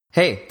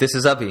Hey, this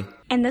is Abhi.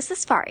 And this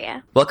is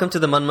Faria. Welcome to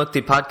the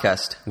Manmukti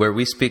podcast, where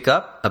we speak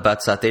up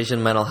about South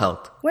Asian mental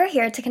health. We're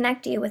here to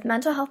connect you with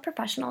mental health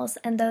professionals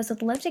and those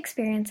with lived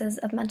experiences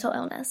of mental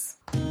illness.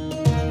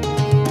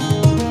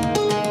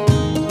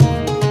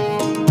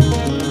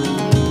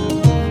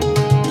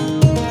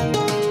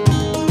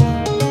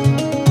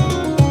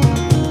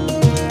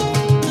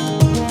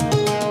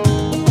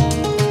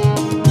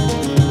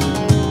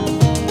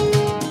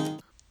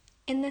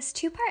 In this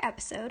two-part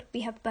episode,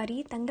 we have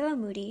Buddy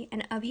Thangalamudi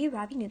and Abhi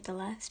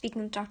Ravinuthala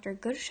speaking with Dr.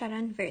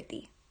 Gursharan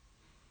Virdi.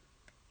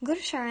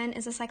 Gursharan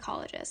is a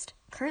psychologist,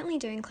 currently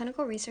doing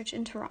clinical research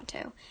in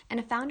Toronto, and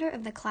a founder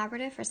of the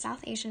Collaborative for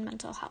South Asian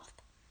Mental Health.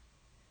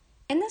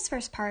 In this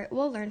first part,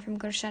 we'll learn from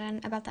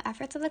Gursharan about the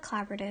efforts of the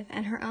Collaborative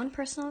and her own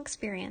personal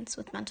experience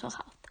with mental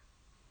health.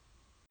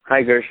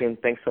 Hi, Gershon.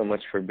 Thanks so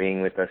much for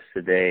being with us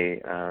today.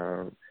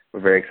 We're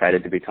very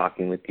excited to be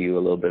talking with you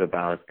a little bit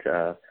about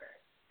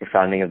the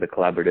founding of the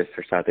Collaborative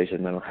for South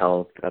Asian Mental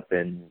Health up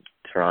in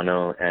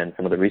Toronto and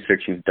some of the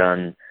research you've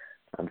done.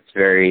 It's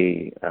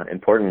very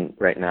important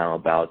right now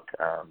about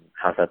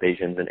how South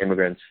Asians and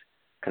immigrants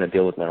kind of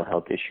deal with mental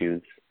health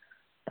issues.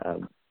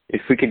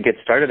 If we could get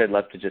started, I'd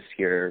love to just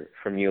hear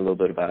from you a little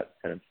bit about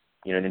kind of,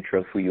 an intro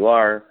of who you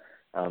are,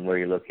 where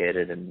you're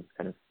located, and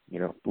kind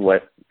of,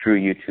 what drew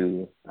you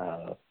to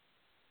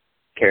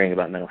caring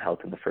about mental health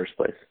in the first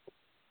place.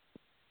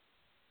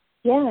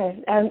 Yeah,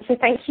 so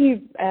thank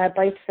you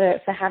both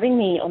for having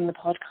me on the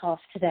podcast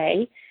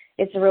today.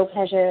 It's a real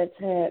pleasure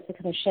to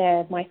kind of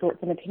share my thoughts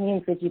and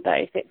opinions with you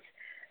both. It's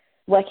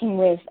working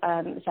with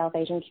the South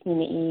Asian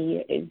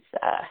community is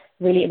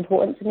really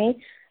important to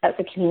me. That's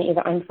the community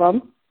that I'm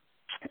from.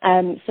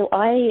 So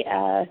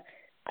I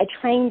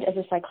trained as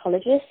a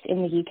psychologist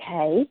in the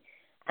UK,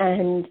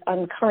 and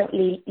I'm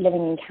currently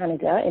living in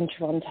Canada, in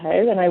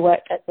Toronto, and I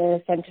work at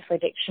the Centre for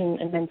Addiction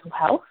and Mental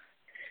Health.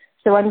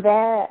 So I'm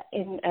there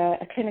in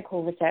a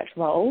clinical research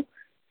role,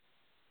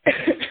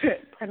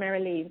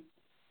 primarily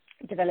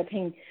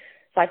developing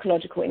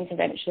psychological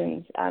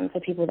interventions for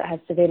people that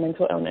have severe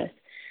mental illness.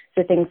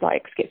 So things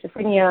like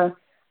schizophrenia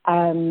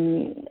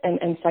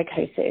and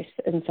psychosis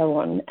and so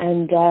on.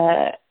 And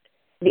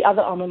the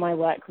other arm of my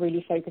work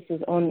really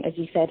focuses on, as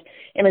you said,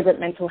 immigrant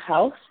mental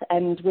health.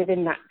 And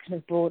within that kind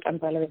of broad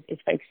umbrella is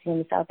focusing on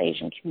the South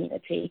Asian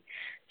community.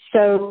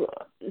 So,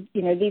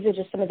 these are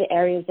just some of the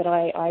areas that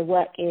I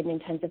work in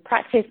terms of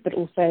practice, but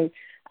also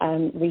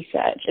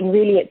research. And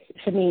really,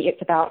 for me,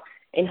 it's about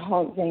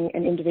enhancing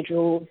an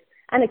individual's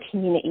and a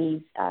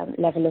community's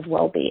level of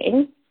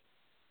well-being.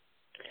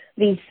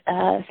 These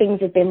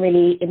things have been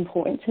really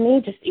important to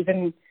me, just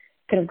even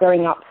kind of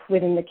growing up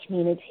within the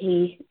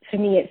community. For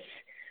me,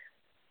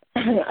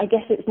 I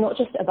guess it's not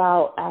just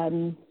about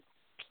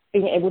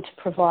being able to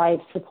provide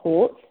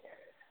support,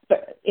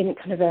 but in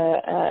kind of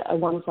a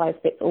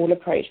one-size-fits-all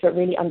approach, but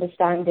really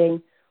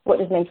understanding what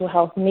does mental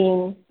health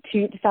mean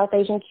to the South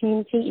Asian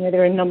community.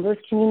 There are a number of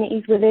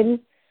communities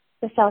within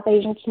the South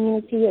Asian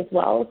community as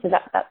well, so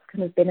that's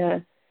kind of been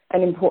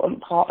an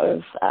important part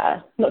of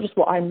not just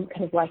what I'm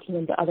kind of working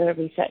on, but other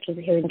researchers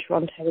here in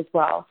Toronto as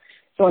well.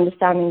 So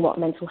understanding what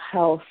mental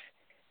health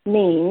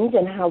means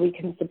and how we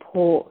can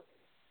support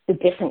the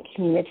different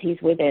communities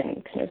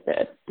within kind of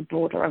the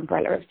broader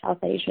umbrella of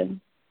South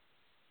Asian.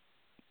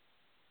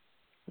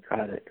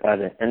 Got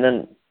it. And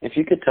then if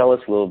you could tell us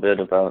a little bit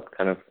about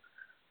kind of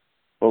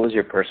what was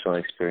your personal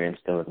experience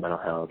dealing with mental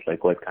health?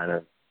 Like what kind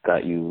of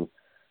got you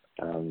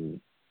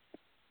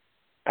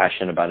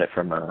passionate about it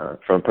from a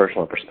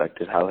personal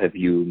perspective? How have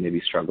you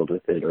maybe struggled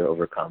with it or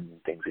overcome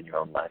things in your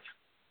own life?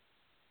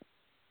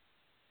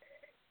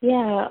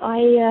 Yeah,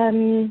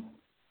 I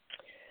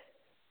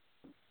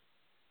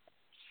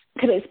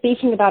kind of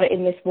speaking about it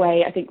in this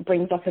way, I think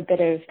brings up a bit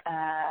of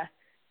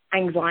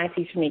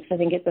anxiety for me, because I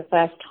think it's the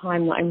first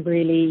time that I'm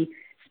really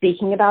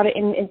speaking about it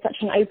in such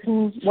an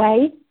open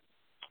way.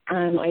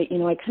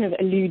 I kind of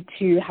allude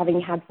to having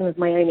had some of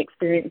my own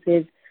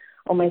experiences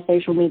on my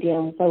social media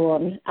and so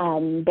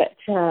on. But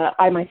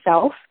I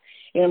myself,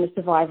 I'm a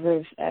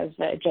survivor of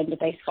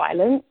gender-based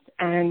violence.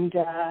 And,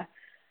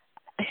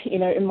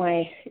 in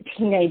my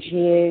teenage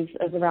years,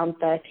 I was around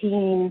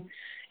 13,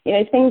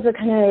 things were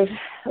I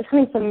was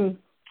having some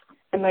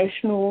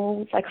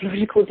emotional,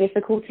 psychological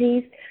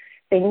difficulties.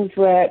 Things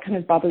were kind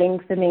of bubbling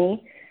for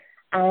me.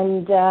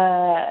 And,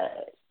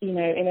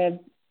 in a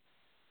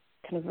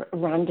kind of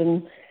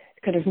random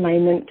kind of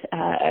moment,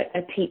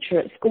 a teacher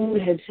at school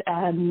had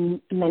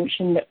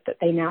mentioned that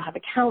they now have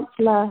a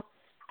counsellor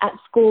at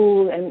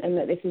school, and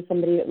that this is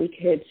somebody that we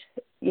could,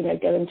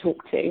 go and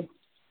talk to.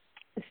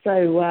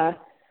 So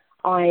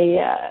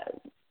I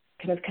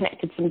kind of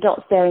connected some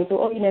dots there and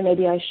thought,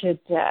 maybe I should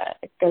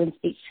go and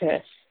speak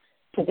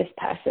to this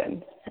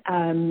person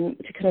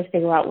to kind of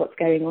figure out what's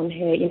going on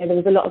here. There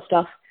was a lot of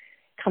stuff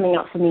coming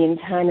up for me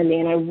internally,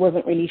 and I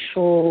wasn't really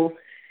sure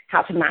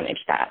how to manage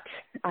that.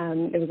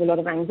 There was a lot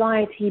of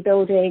anxiety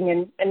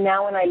building, and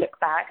now when I look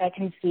back, I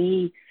can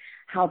see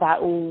how that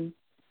all,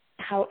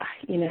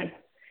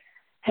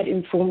 had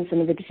informed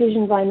some of the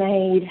decisions I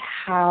made,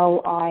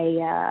 how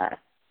I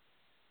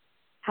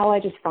how I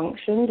just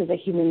functioned as a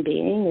human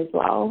being as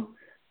well,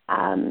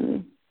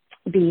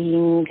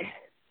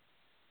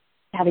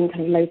 having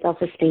kind of low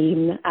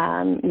self-esteem,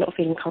 not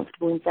feeling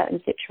comfortable in certain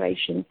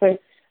situations. So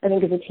I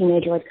think as a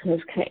teenager, I'd kind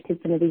of connected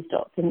some of these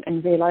dots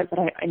and realised that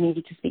I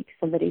needed to speak to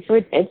somebody. So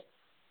I did.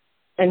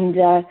 And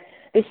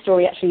this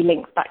story actually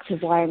links back to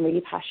why I'm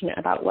really passionate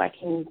about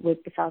working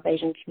with the South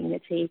Asian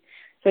community.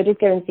 So I did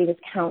go and see this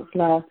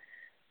counsellor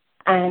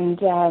and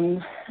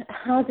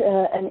had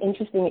an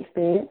interesting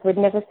experience. We'd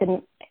never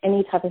seen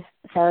any type of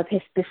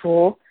therapist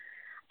before,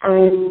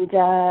 and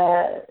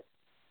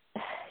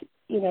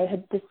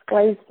had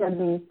disclosed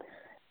some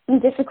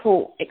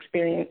difficult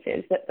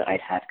experiences that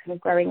I'd had kind of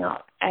growing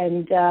up,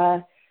 and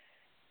I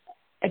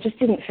just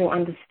didn't feel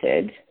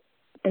understood.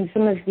 And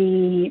some of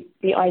the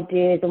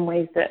ideas and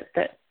ways that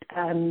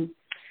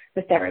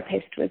the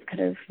therapist was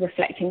kind of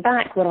reflecting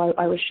back what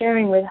I was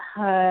sharing with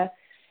her,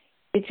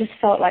 it just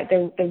felt like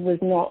there was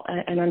not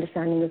an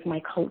understanding of my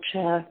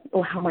culture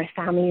or how my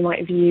family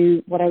might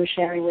view what I was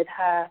sharing with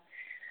her.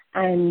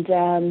 And,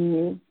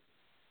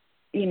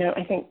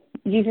 I think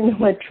using the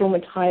word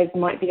traumatized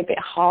might be a bit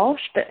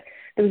harsh, but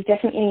there was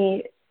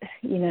definitely,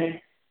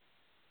 it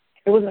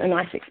wasn't a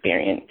nice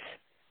experience.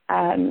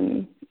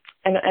 And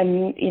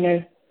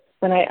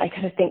when I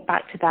kind of think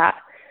back to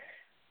that,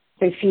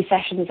 those few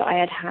sessions that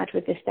I had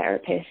with this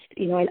therapist,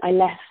 I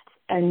left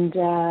and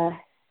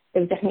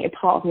there was definitely a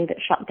part of me that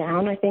shut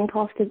down, I think,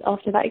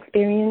 after that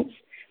experience.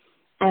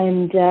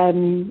 And,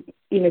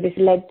 this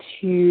led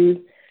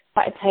to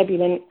quite a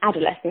turbulent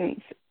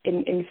adolescence,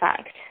 in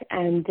fact.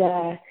 And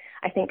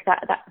I think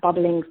that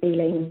bubbling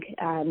feeling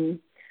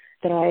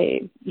that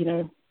I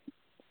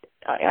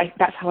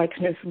that's how I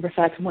kind of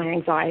refer to my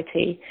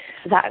anxiety,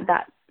 that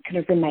kind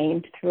of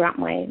remained throughout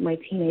my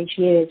teenage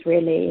years,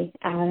 really.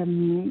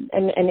 And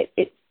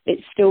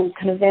it's still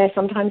kind of there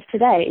sometimes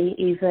today,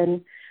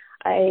 even.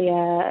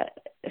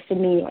 For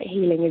me, like,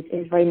 healing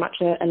is very much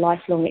a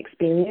lifelong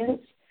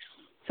experience.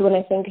 So when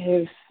I think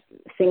of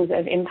things that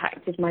have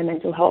impacted my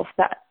mental health,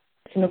 that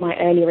some of my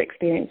earlier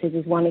experiences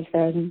is one of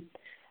them.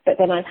 But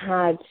then I've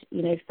had,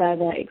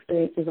 further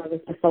experiences. I was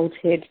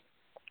assaulted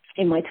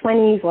in my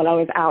 20s while I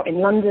was out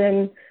in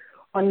London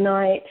one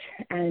night,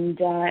 and,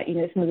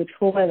 some of the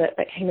trauma that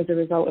came as a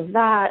result of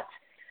that,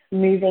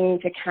 moving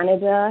to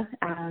Canada,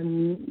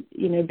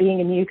 being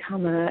a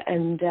newcomer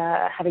and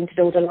having to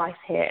build a life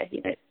here,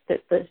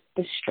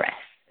 the stress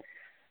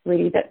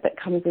really that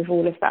comes with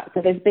all of that. So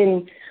there's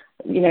been,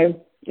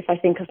 if I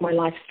think of my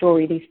life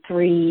story, these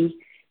three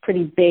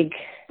pretty big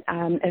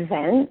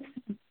events,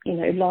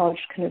 large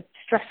kind of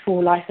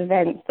stressful life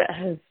events that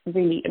have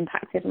really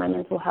impacted my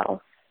mental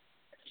health.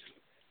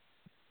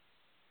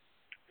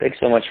 Thanks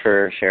so much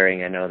for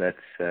sharing. I know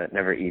that's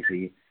never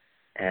easy,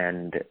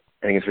 and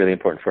I think it's really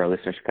important for our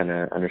listeners to kind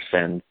of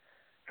understand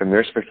from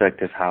your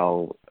perspective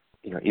how,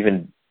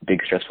 even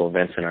big stressful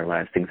events in our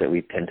lives, things that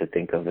we tend to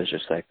think of as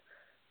just like,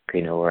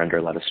 we're under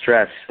a lot of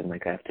stress and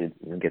like I have to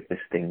get this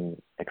thing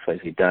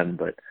XYZ done,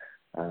 but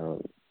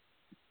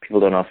people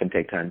don't often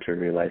take time to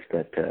realize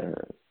that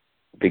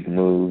big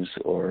moves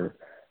or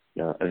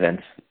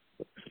events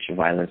such as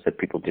violence that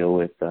people deal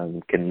with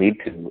can lead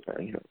to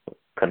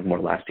kind of more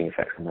lasting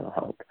effects on mental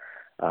health.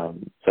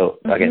 So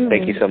again,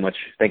 thank you so much.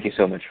 Thank you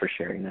so much for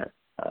sharing that.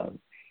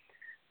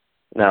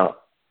 Now,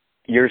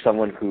 you're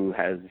someone who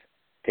has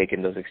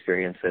taken those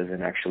experiences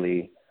and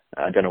actually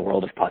done a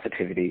world of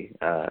positivity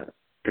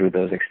through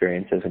those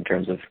experiences in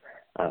terms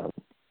of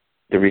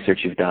the research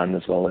you've done,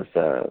 as well as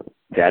the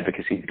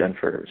advocacy you've done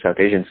for South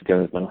Asians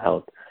dealing with mental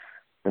health.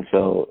 And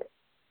so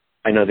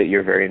I know that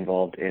you're very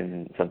involved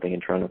in something in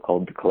Toronto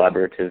called the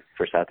Collaborative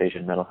for South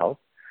Asian Mental Health.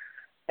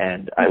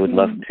 And I would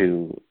love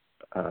to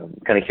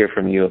kind of hear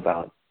from you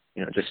about,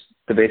 just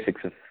the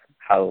basics of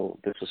how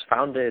this was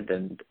founded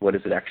and what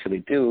does it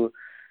actually do,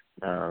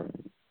 kind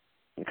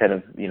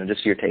of,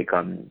 just your take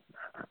on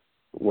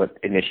what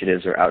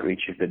initiatives or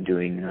outreach you've been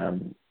doing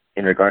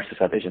in regards to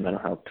South Asian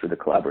mental health through the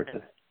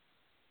Collaborative.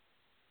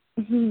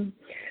 Mm-hmm.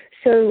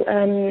 So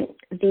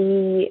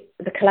the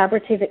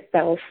Collaborative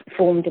itself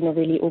formed in a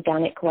really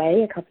organic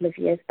way a couple of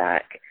years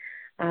back.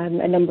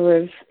 A number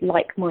of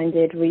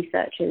like-minded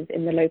researchers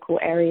in the local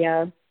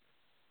area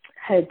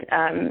had,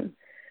 there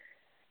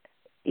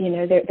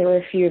were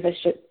a few of us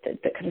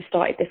that kind of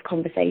started this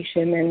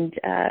conversation, and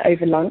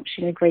over lunch,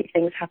 great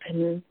things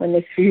happen when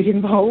there's food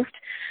involved.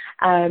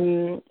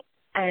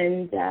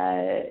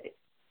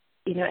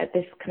 At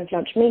this kind of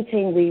lunch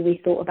meeting, we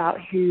thought about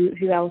who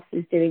else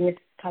is doing this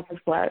type of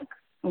work.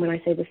 And when I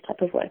say this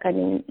type of work, I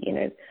mean,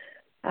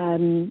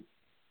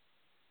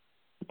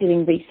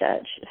 doing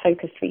research,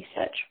 focused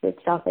research with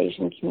South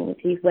Asian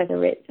communities,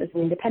 whether it's as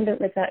an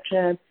independent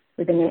researcher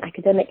within an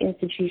academic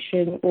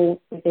institution or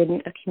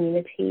within a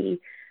community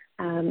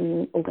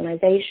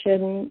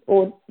organization,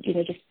 or,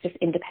 just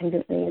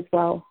independently as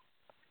well.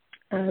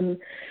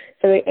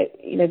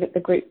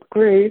 The group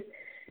grew,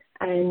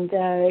 and,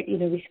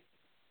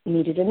 we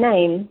needed a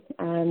name,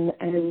 and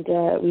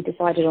we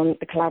decided on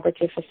the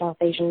Collaborative for South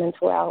Asian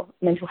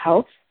Mental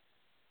Health.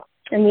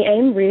 And the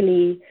aim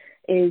really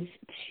is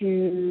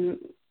to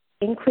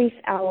increase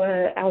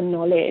our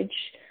knowledge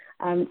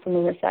from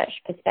a research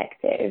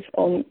perspective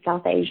on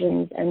South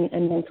Asians and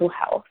mental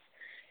health.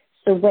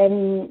 So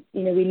when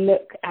we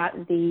look at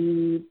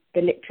the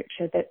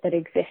literature that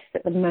exists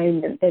at the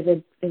moment, there's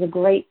a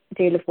great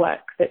deal of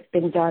work that's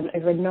been done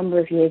over a number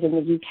of years in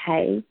the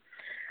UK,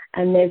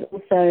 and there's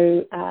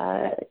also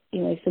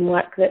some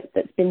work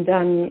that's been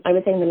done, I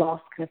would say, in the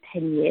last kind of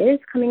 10 years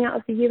coming out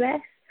of the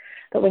US.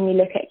 But when you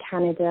look at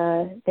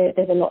Canada,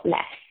 there's a lot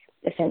less,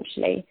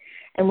 essentially.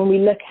 And when we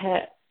look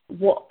at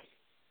what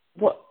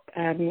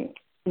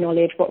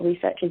knowledge, what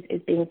research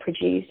is being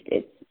produced,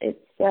 it's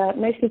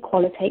mostly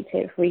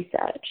qualitative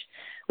research,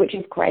 which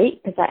is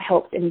great because that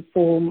helps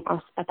inform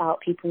us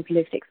about people's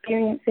lived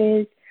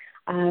experiences.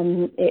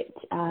 It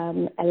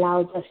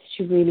allows us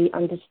to really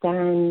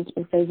understand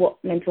also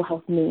what mental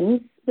health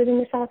means within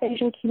the South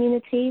Asian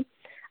community,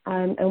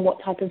 and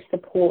what type of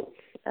supports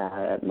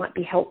might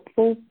be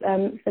helpful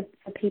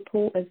for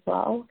people as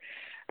well.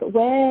 But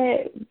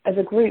where, as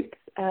a group,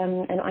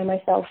 and I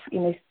myself,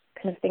 kind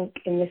of think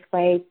in this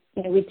way,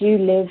 we do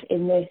live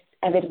in this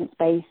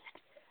evidence-based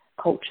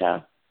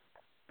culture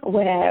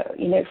where,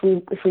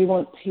 if we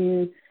want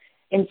to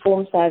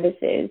inform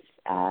services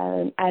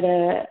at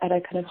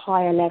a kind of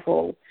higher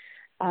level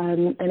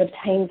and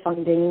obtain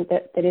funding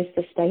that is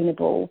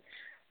sustainable,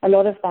 a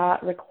lot of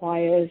that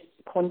requires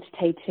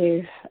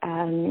quantitative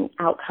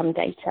outcome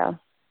data.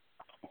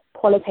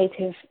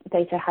 Qualitative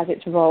data has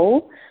its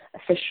role,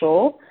 for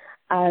sure,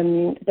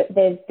 but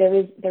there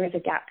is a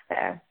gap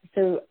there.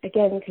 So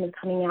again, kind of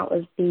coming out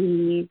of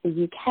the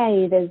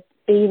UK, there's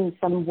been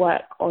some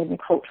work on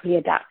culturally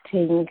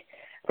adapting,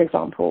 for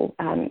example,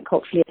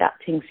 culturally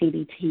adapting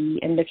CBT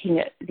and looking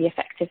at the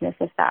effectiveness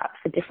of that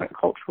for different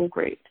cultural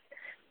groups.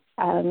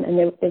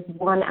 And there's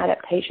one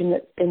adaptation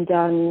that's been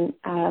done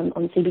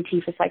on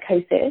CBT for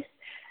psychosis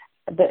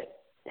that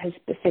has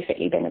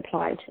specifically been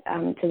applied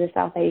to the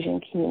South Asian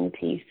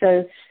community.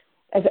 So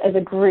as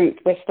a group,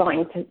 we're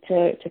starting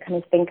to kind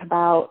of think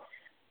about,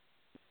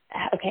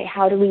 okay,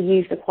 how do we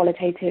use the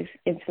qualitative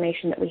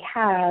information that we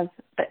have,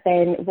 but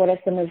then what are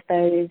some of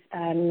those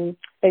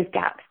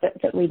gaps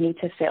that we need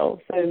to fill?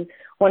 So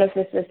one of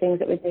the things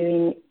that we're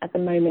doing at the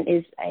moment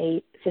is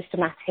a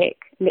systematic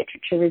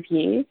literature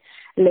review,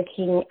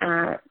 looking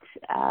at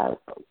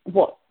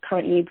what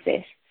currently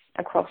exists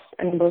across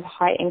a number of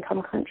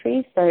high-income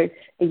countries, so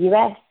the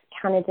US,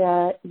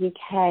 Canada,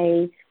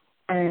 UK,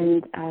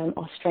 and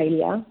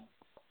Australia.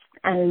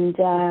 And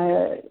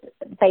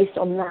based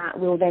on that,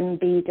 we'll then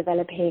be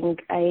developing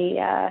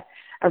a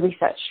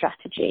research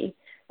strategy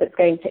that's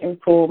going to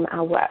inform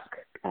our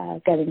work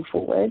going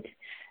forward.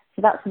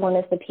 So that's one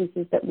of the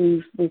pieces that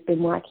we've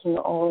been working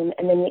on.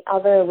 And then the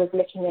other was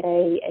looking at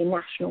a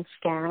national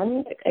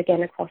scan,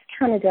 again across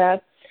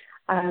Canada,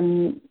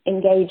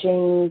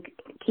 engaging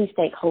key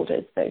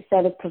stakeholders, so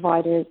service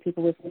providers,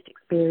 people with lived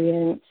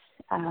experience,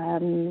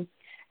 and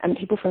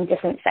people from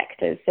different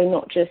sectors. So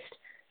not just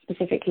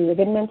specifically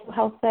within mental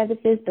health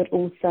services, but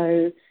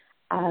also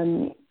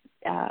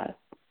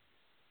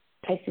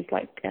places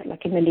like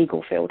in the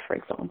legal field, for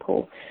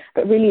example.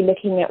 But really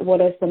looking at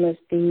what are some of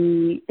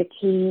the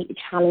key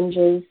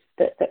challenges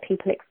that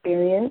people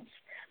experience,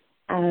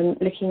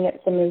 looking at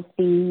some of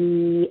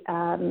the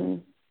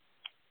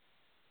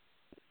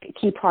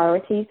key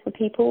priorities for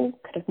people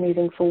kind of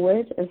moving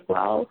forward as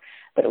well,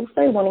 but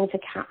also wanting to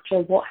capture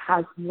what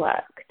has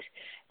worked.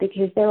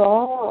 Because there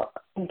are,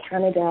 in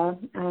Canada,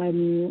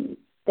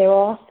 there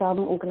are some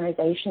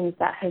organisations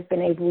that have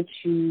been able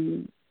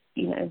to,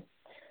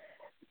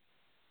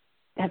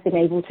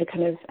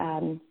 kind of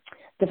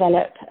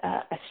develop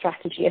a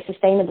strategy, a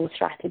sustainable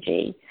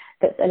strategy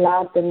that's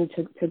allowed them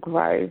to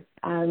grow.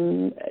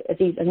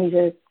 These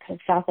are kind of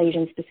South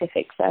Asian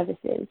specific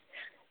services.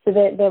 So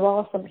there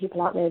are some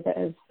people out there that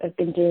have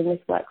been doing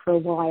this work for a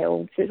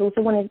while. So it's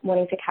also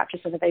wanting to capture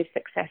some of those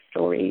success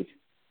stories.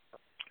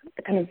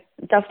 Kind of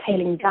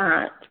dovetailing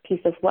that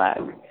piece of work,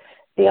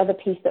 the other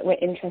piece that we're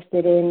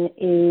interested in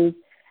is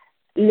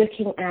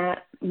looking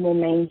at more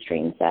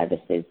mainstream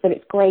services. So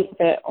it's great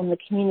that on the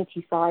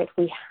community side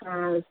we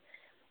have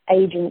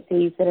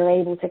agencies that are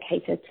able to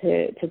cater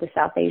to the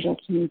South Asian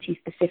community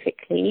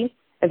specifically,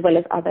 as well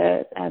as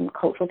other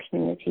cultural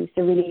communities.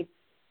 So really,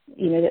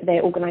 that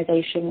their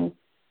organisation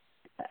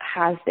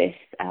has this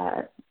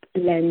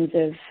lens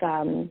of,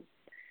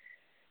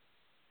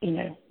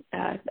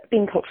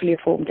 being culturally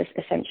informed,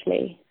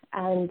 essentially.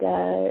 And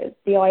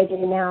the idea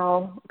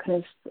now, kind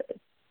of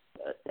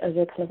as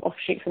a kind of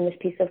offshoot from this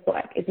piece of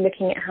work, is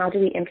looking at how do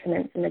we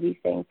implement some of these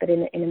things, but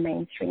in a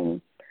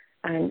mainstream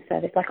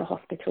service, like a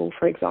hospital,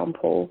 for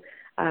example,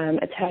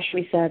 a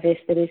tertiary service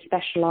that is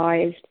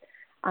specialised.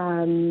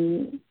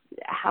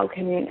 How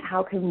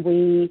can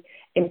we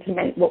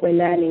implement what we're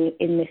learning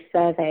in this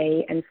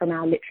survey and from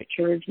our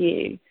literature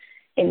review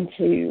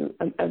into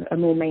a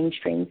more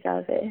mainstream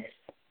service?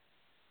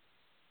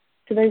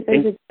 So those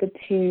are the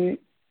two.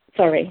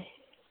 Sorry.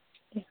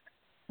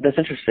 That's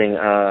interesting.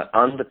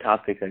 On the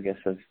topic, I guess,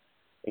 of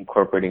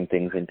incorporating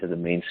things into the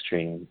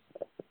mainstream,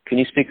 can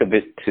you speak a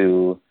bit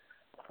to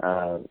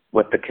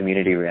what the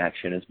community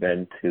reaction has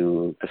been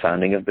to the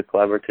founding of the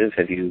collaborative.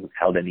 Have you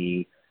held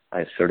any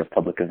sort of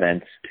public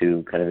events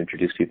to kind of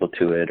introduce people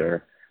to it,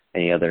 or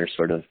any other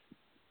sort of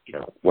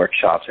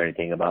workshops or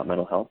anything about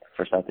mental health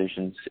for South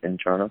Asians in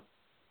Toronto?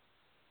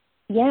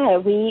 Yeah,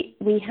 we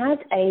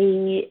had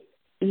a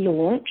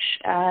launch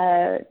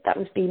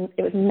it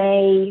was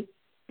May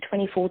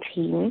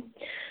 2014,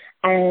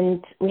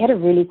 and we had a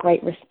really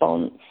great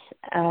response,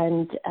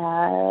 and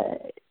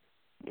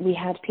we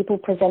had people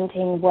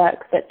presenting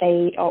work that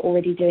they are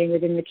already doing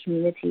within the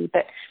community,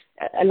 but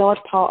a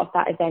large part of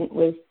that event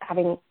was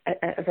having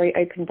a very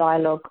open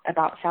dialogue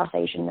about South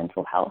Asian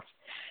mental health.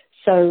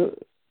 So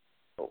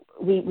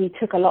we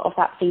took a lot of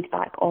that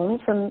feedback on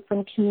from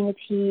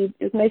community.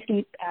 It was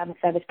mostly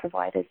service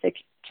providers, so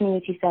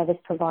community service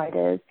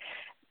providers,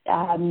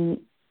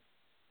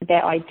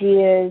 their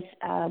ideas,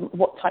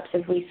 what types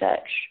of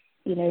research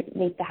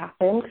needs to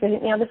happen. Because I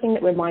think the other thing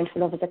that we're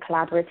mindful of as a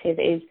collaborative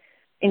is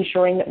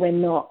ensuring that we're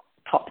not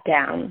top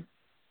down.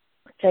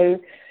 So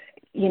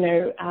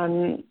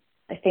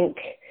I think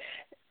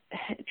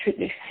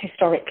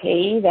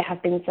historically there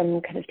have been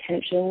some kind of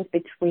tensions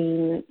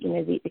between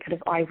the kind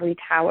of ivory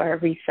tower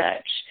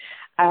research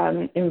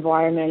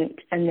environment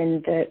and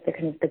then the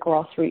kind of the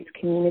grassroots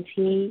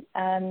community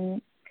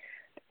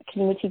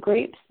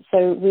groups.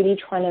 So really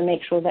trying to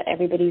make sure that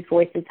everybody's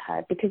voice is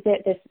heard, because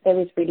there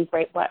is really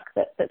great work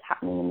that's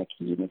happening in the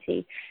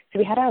community. So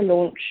we had our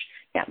launch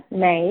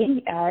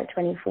May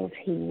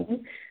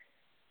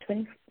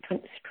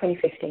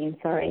 2015,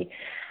 sorry.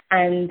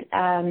 And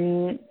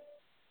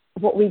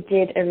what we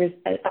did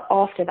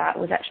after that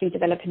was actually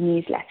develop a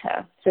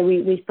newsletter. So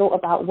we thought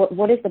about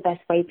what is the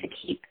best way to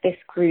keep this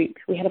group.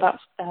 We had about,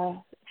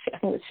 I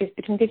think it was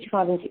between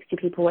 55 and 60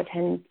 people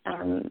attend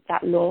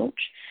that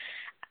launch.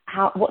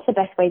 What's the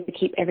best way to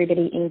keep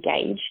everybody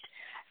engaged?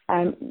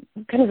 Kind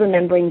of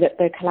remembering that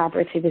the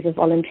collaborative is a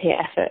volunteer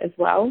effort as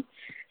well.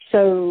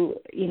 So,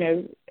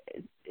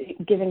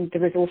 given the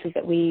resources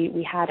that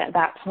we had at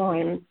that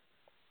time,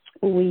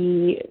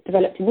 we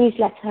developed a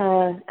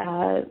newsletter.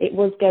 It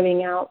was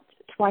going out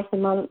twice a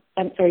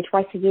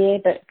year,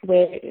 but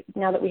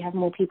now that we have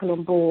more people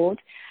on board,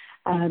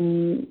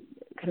 kind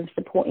of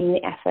supporting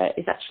the effort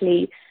is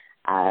actually,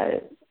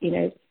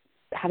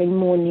 having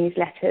more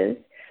newsletters.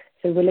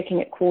 So we're looking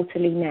at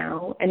quarterly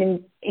now,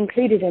 and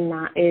included in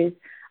that is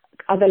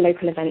other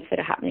local events that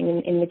are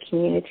happening in the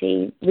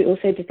community. We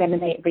also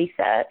disseminate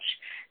research.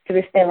 So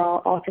if there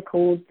are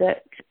articles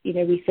that,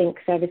 we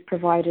think service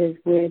providers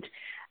would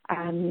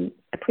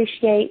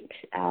appreciate,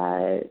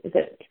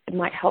 that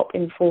might help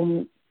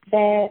inform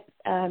their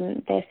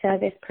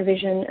service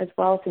provision as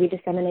well. So we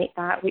disseminate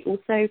that. We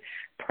also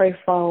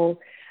profile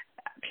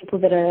people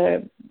that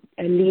are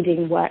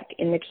leading work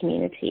in the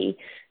community.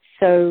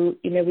 So,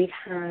 we've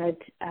had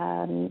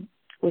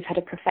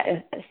a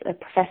professor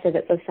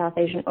that's of South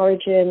Asian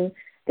origin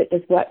that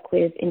does work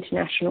with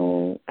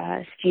international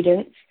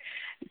students,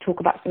 talk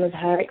about some of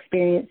her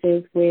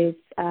experiences with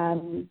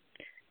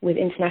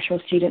international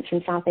students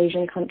from South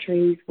Asian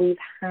countries. We've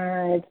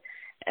had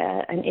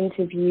an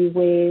interview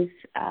with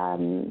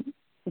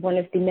one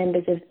of the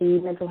members of the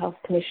Mental Health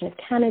Commission of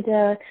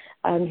Canada,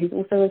 who's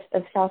also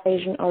of South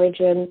Asian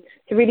origin.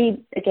 So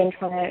really, again,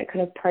 trying to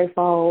kind of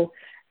profile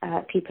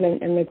people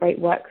and the great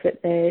work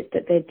that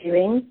they're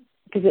doing.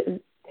 Because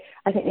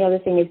I think the other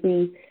thing is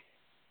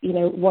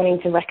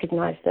wanting to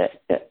recognise that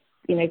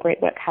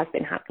great work has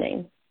been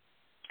happening.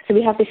 So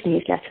we have this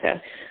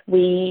newsletter.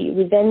 We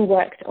then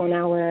worked on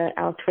our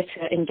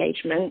Twitter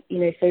engagement,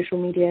 social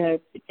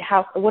media.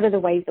 What are the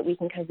ways that we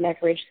can kind of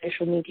leverage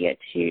social media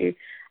to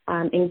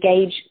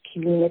engage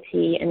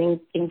community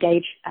and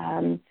engage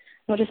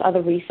not just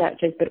other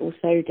researchers, but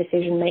also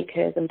decision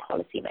makers and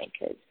policy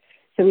makers.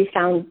 So we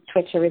found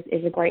Twitter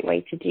is a great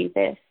way to do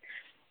this.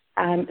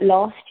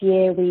 Last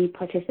year, we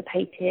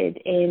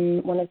participated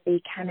in one of the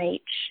CAMH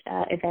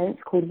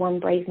events called One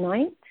Brave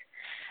Night.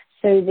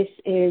 So this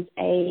is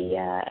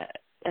an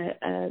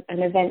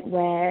event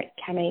where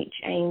CAMH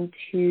aimed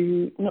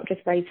to not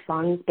just raise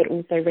funds, but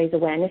also raise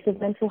awareness of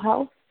mental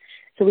health.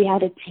 So we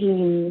had a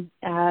team,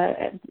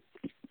 the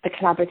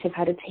collaborative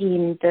had a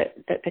team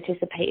that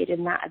participated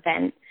in that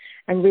event.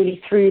 And really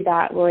through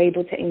that, we're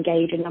able to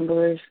engage a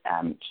number of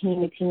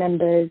community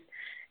members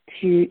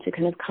to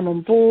kind of come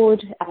on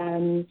board,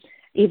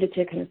 either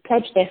to kind of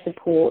pledge their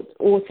support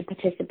or to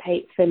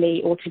participate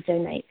fully or to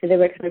donate. So there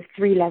were kind of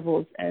 3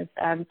 levels of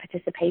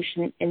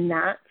participation in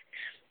that.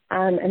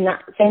 And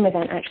that same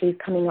event actually is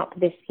coming up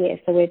this year.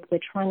 So we're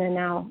trying to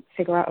now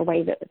figure out a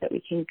way that we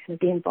can kind of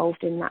be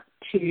involved in that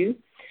too.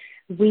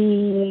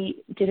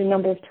 We did a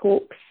number of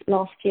talks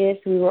last year,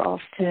 so we were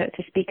asked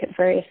to speak at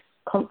various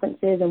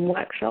conferences and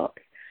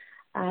workshops,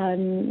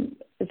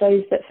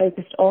 those that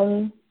focused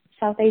on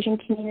South Asian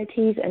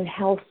communities and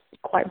health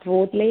quite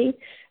broadly,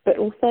 but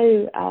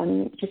also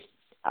just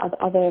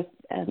other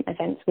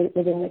events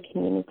within the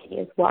community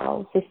as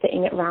well. So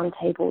sitting at round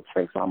tables,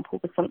 for example,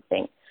 was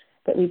something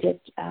that we did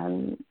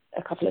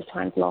a couple of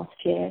times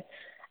last year.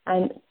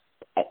 And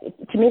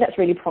to me, that's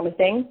really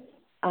promising.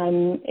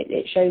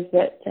 It shows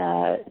that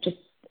just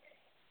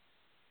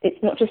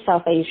it's not just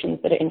South Asians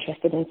that are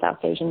interested in South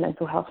Asian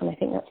mental health, and I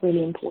think that's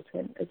really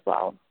important as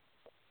well.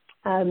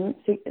 So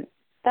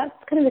that's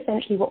kind of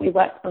essentially what we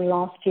worked on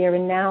last year,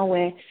 and now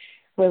we're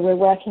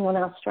working on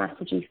our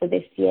strategy for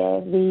this year.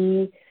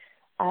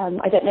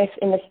 I don't know if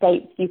in the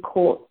States you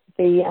caught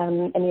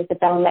any of the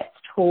Bell Let's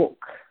Talk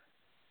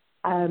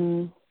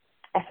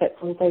efforts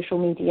on social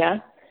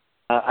media.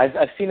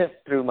 I've seen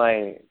it through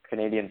my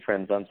Canadian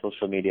friends on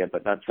social media,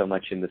 but not so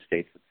much in the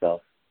States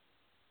itself.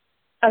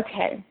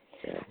 Okay.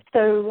 Yeah.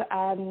 So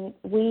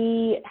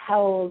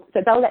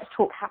Bell Let's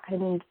Talk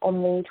happened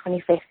on the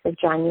 25th of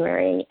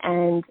January,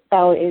 and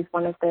Bell is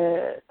one of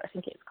I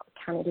think it's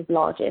Canada's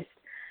largest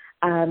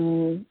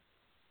kind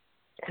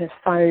of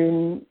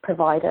phone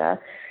provider,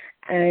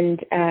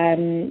 and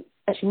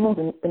actually more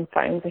than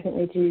phones. I think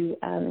they do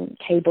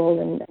cable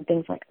and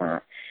things like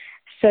that.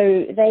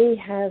 So they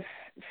have,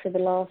 for the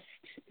last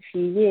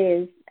few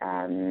years,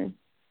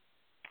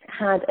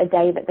 had a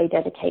day that they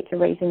dedicate to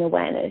raising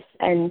awareness,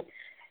 and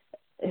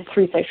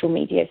through social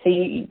media. So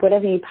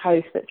whatever you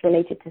post that's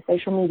related to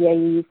social media,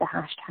 you use the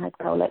hashtag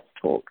Bell Let's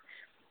Talk.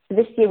 So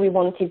this year we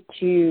wanted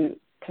to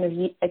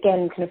kind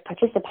of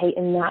participate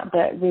in that,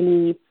 but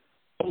really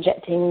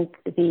injecting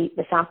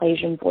the South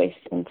Asian voice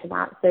into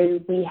that. So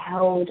we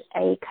held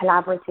a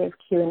collaborative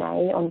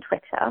Q&A on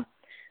Twitter.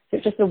 So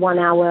it's just a 1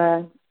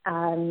 hour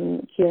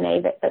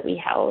Q&A that we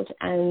held,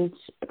 and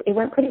it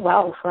went pretty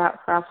well for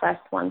our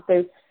first one.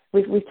 So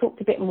we've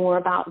talked a bit more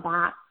about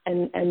that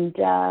and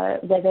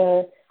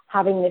whether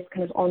having this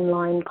kind of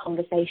online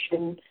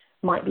conversation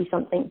might be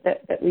something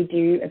that we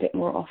do a bit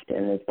more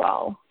often as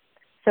well.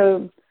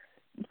 So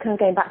kind of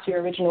going back to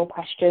your original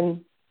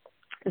question,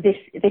 this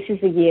is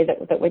the year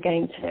that we're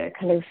going to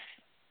kind of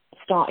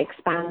start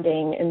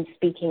expanding and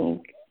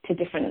speaking to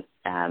different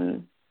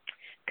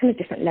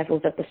different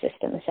levels of the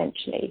system,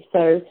 essentially.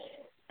 So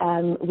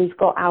we've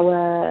got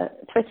our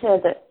Twitter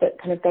that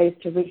kind of goes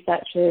to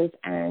researchers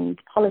and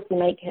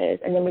policymakers,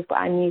 and then we've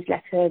got our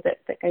newsletter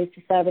that goes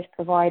to service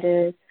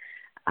providers.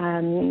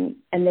 And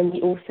then we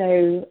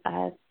also,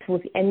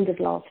 towards the end of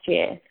last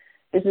year,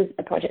 this is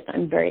a project that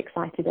I'm very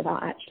excited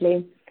about,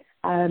 actually,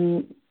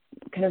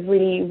 kind of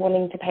really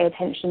wanting to pay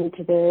attention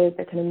to the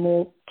kind of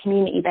more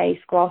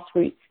community-based,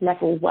 grassroots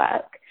level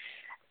work.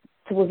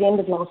 Towards the end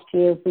of last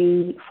year,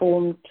 we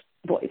formed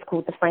what is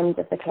called the Friends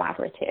of the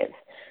Collaborative.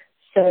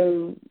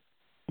 So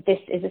this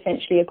is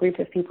essentially a group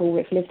of people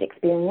with lived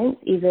experience.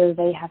 Either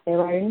they have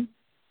their own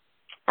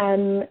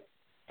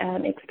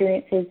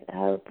experiences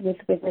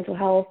with mental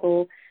health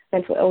or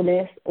mental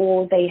illness,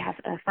 or they have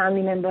a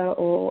family member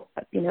or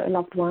a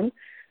loved one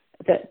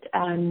that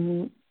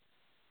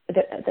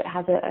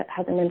has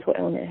a mental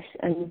illness.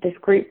 And this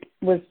group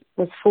was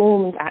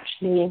formed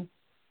actually,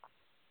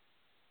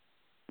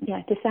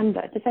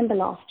 December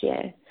last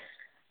year.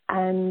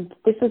 And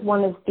this was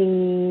one of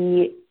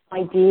the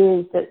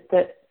ideas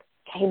that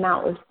came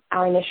out of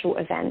our initial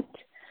event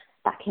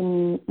back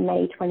in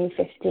May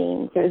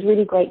 2015. So it was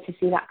really great to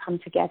see that come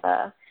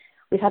together.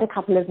 We've had a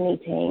couple of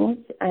meetings,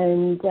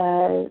 and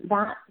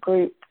that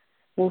group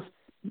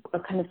are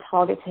kind of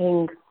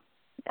targeting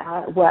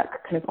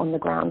work kind of on the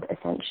ground,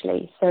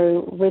 essentially.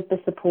 So with the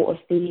support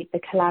of the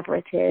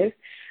collaborative,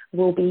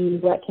 we'll be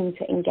working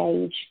to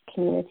engage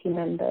community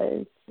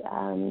members.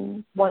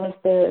 One of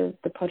the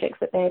projects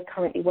that they're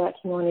currently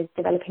working on is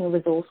developing a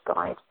resource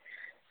guide.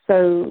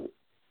 So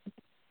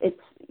it's,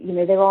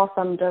 there are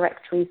some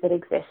directories that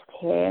exist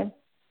here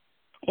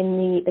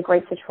in the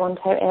Greater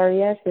Toronto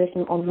area, so there's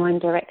some online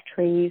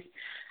directories,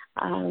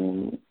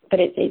 but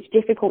it's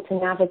difficult to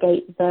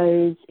navigate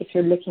those if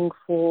you're looking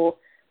for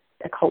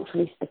a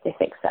culturally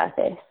specific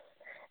service.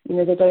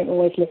 They don't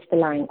always list the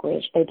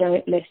language. They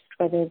don't list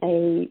whether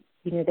they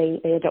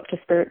adopt a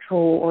spiritual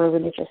or a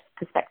religious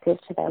perspective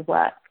to their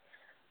work,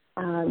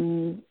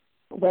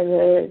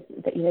 whether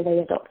they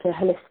adopt a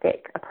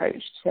holistic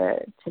approach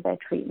to their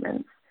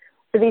treatments.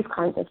 So these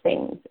kinds of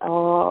things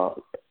are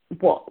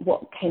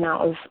what came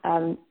out of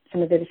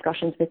some of the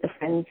discussions with the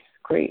Friends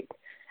group,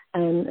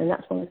 and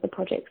that's one of the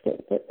projects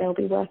that they'll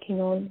be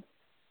working on.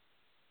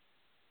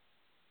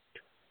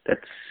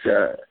 That's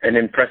an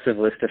impressive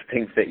list of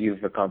things that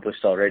you've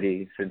accomplished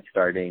already since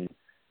starting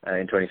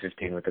in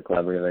 2015 with the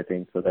collaborative, I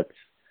think. So that's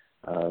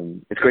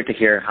it's great to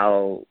hear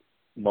how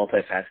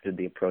multifaceted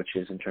the approach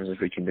is in terms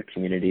of reaching the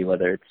community,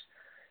 whether it's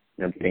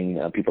getting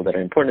people that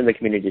are important in the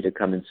community to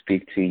come and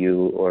speak to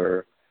you,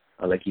 or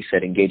like you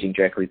said, engaging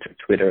directly through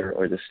Twitter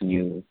or this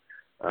new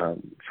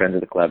Friends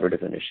of the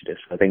Collaborative initiative.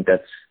 So I think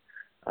that's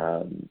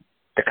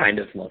the kind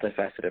of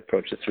multifaceted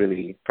approach that's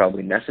really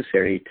probably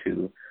necessary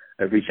to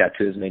reach out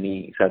to as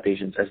many South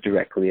Asians as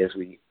directly as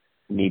we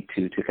need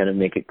to kind of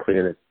make it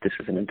clear that this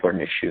is an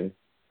important issue.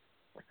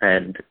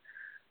 And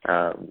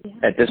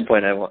at this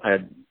point, I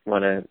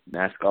want to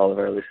ask all of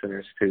our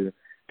listeners to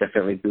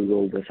definitely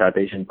Google the South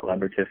Asian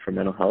Collaborative for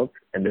Mental Health,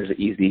 and there's an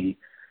easy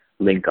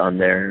link on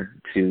there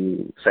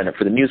to sign up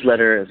for the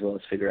newsletter, as well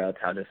as figure out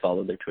how to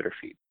follow their Twitter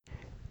feed.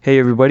 Hey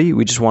everybody,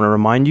 we just want to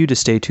remind you to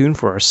stay tuned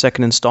for our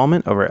second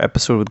installment of our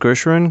episode with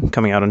Gersharan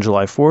coming out on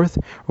July 4th.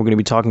 We're going to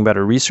be talking about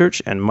our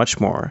research and much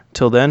more.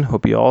 Till then,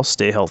 hope you all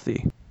stay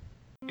healthy.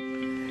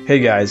 Hey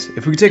guys,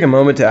 if we could take a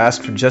moment to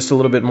ask for just a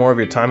little bit more of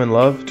your time and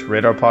love to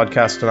rate our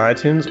podcast on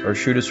iTunes or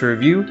shoot us a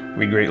review,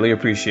 we greatly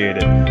appreciate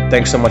it.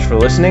 Thanks so much for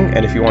listening,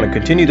 and if you want to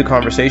continue the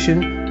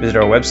conversation, visit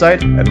our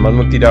website at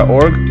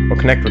madmukti.org or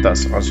connect with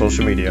us on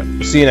social media.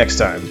 We'll see you next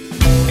time.